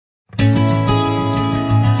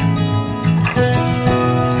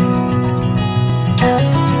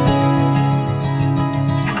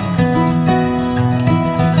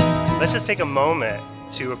let's just take a moment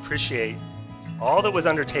to appreciate all that was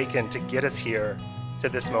undertaken to get us here to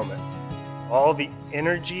this moment. All the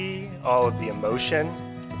energy, all of the emotion,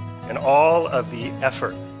 and all of the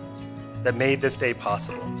effort that made this day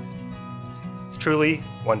possible. It's truly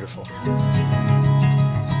wonderful.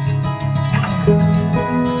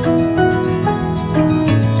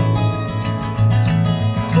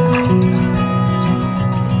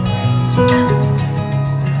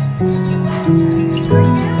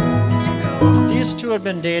 These two had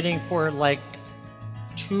been dating for like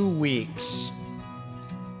 2 weeks.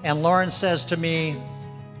 And Lauren says to me,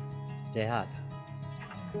 "Dad,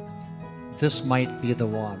 this might be the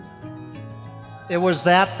one." It was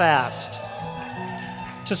that fast.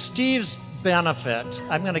 To Steve's benefit,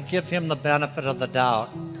 I'm going to give him the benefit of the doubt.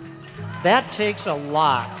 That takes a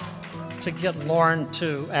lot to get Lauren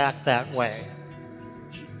to act that way.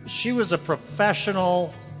 She was a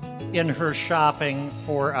professional in her shopping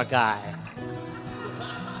for a guy.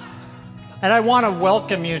 And I want to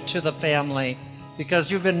welcome you to the family because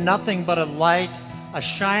you've been nothing but a light, a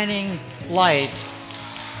shining light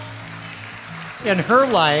in her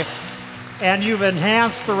life, and you've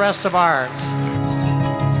enhanced the rest of ours.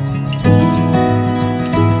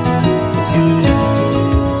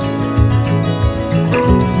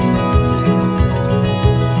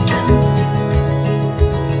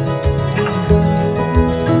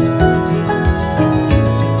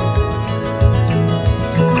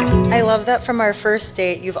 I love that from our first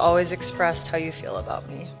date, you've always expressed how you feel about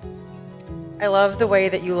me. I love the way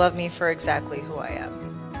that you love me for exactly who I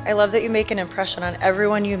am. I love that you make an impression on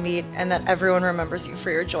everyone you meet and that everyone remembers you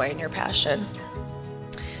for your joy and your passion.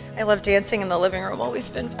 I love dancing in the living room while we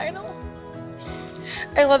spin final.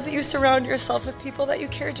 I love that you surround yourself with people that you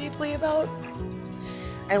care deeply about.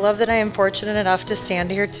 I love that I am fortunate enough to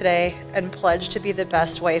stand here today and pledge to be the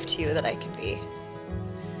best wife to you that I can be.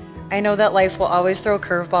 I know that life will always throw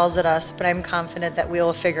curveballs at us, but I'm confident that we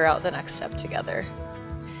will figure out the next step together.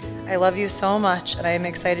 I love you so much, and I am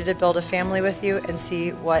excited to build a family with you and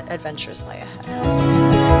see what adventures lie ahead.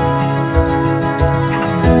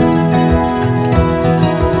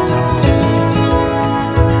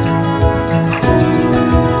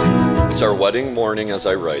 It's our wedding morning as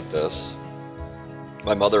I write this.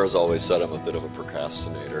 My mother has always said I'm a bit of a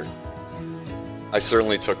procrastinator. I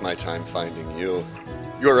certainly took my time finding you.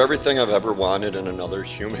 You are everything I've ever wanted in another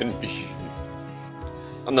human being.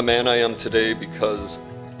 I'm the man I am today because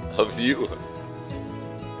of you.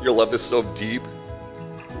 Your love is so deep.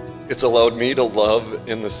 It's allowed me to love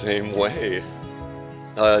in the same way.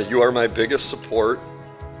 You are my biggest support,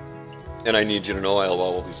 and I need you to know I'll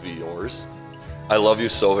always be yours. I love you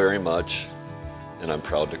so very much, and I'm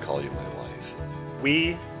proud to call you my wife.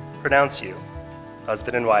 We pronounce you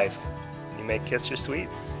husband and wife. You may kiss your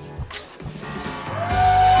sweets.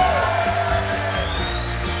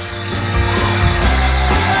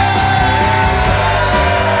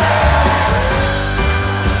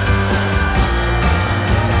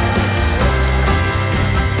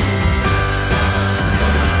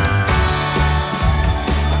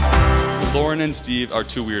 Lauren and Steve are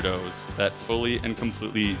two weirdos that fully and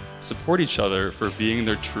completely support each other for being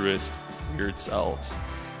their truest weird selves.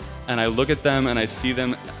 And I look at them and I see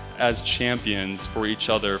them as champions for each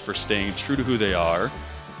other for staying true to who they are.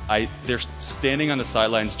 They're standing on the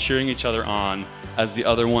sidelines cheering each other on as the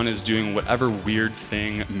other one is doing whatever weird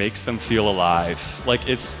thing makes them feel alive. Like,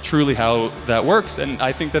 it's truly how that works, and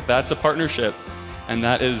I think that that's a partnership. And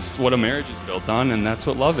that is what a marriage is built on, and that's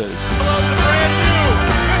what love is. Hello, the brand new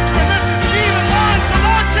Mr. and Mrs. Steve and Lauren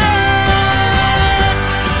Talarchuk!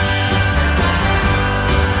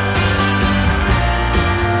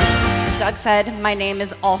 As Doug said, my name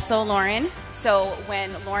is also Lauren. So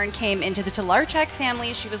when Lauren came into the Talarchuk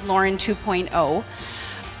family, she was Lauren 2.0.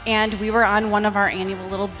 And we were on one of our annual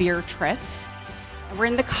little beer trips. And we're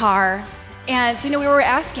in the car, and so, we were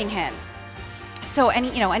asking him, so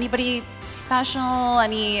anybody special? Are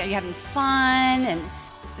you having fun? And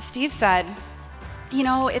Steve said,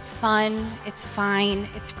 it's fun, it's fine,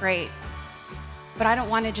 it's great, but I don't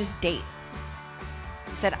want to just date.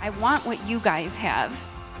 He said, I want what you guys have.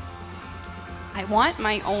 I want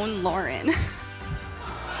my own Lauren.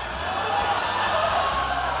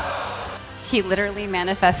 He literally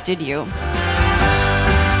manifested you.